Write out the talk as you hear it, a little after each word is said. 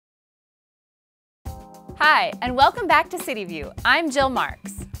Hi, and welcome back to CityView. I'm Jill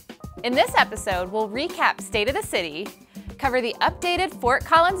Marks. In this episode, we'll recap State of the City, cover the updated Fort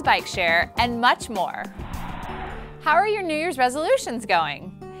Collins bike share, and much more. How are your New Year's resolutions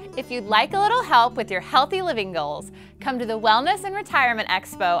going? If you'd like a little help with your healthy living goals, come to the Wellness and Retirement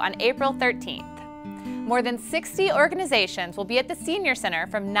Expo on April 13th. More than 60 organizations will be at the Senior Center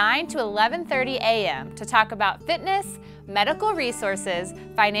from 9 to 11:30 a.m. to talk about fitness, medical resources,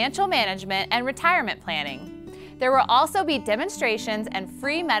 financial management, and retirement planning. There will also be demonstrations and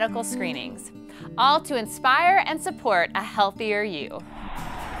free medical screenings, all to inspire and support a healthier you.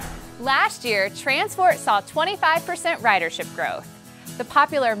 Last year, Transport saw 25% ridership growth. The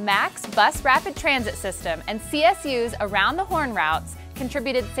popular MAX bus rapid transit system and CSUs around the Horn routes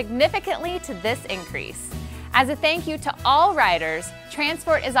contributed significantly to this increase. As a thank you to all riders,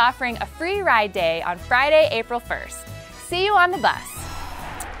 Transport is offering a free ride day on Friday, April 1st. See you on the bus.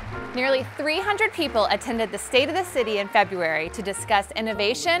 Nearly 300 people attended the State of the City in February to discuss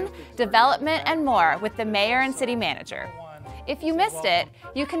innovation, development, and more with the mayor and city manager. If you missed it,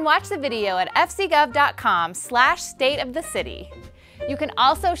 you can watch the video at fcgov.com/stateofthecity. You can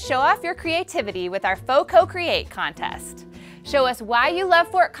also show off your creativity with our FOCO Create contest. Show us why you love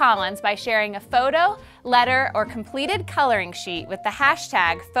Fort Collins by sharing a photo, letter, or completed coloring sheet with the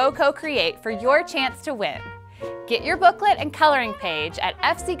hashtag FOCO Create for your chance to win. Get your booklet and coloring page at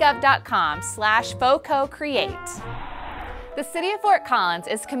fcgov.com/FOCO Create. The City of Fort Collins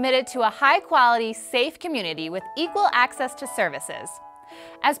is committed to a high-quality, safe community with equal access to services.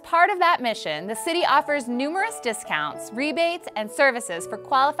 As part of that mission, the city offers numerous discounts, rebates, and services for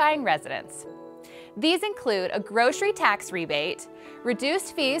qualifying residents. These include a grocery tax rebate,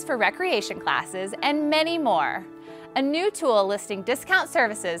 reduced fees for recreation classes, and many more. A new tool listing discount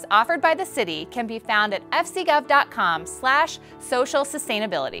services offered by the city can be found at fcgov.com/social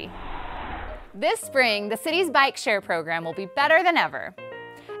sustainability. This spring, the city's bike share program will be better than ever.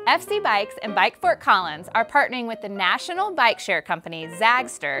 FC Bikes and Bike Fort Collins are partnering with the national bike share company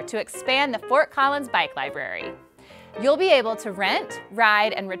Zagster to expand the Fort Collins Bike Library. You'll be able to rent,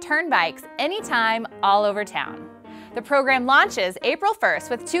 ride, and return bikes anytime, all over town. The program launches April 1st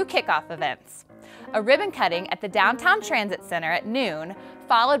with 2 kickoff events: a ribbon cutting at the Downtown Transit Center at noon,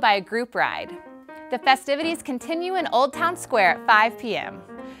 followed by a group ride. The festivities continue in Old Town Square at 5 p.m.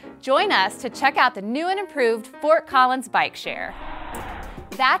 Join us to check out the new and improved Fort Collins Bike Share.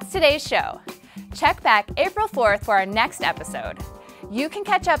 That's today's show. Check back April 4th for our next episode. You can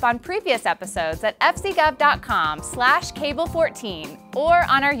catch up on previous episodes at fcgov.com/cable14 or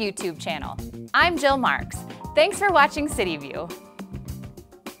on our YouTube channel. I'm Jill Marks. Thanks for watching CityView.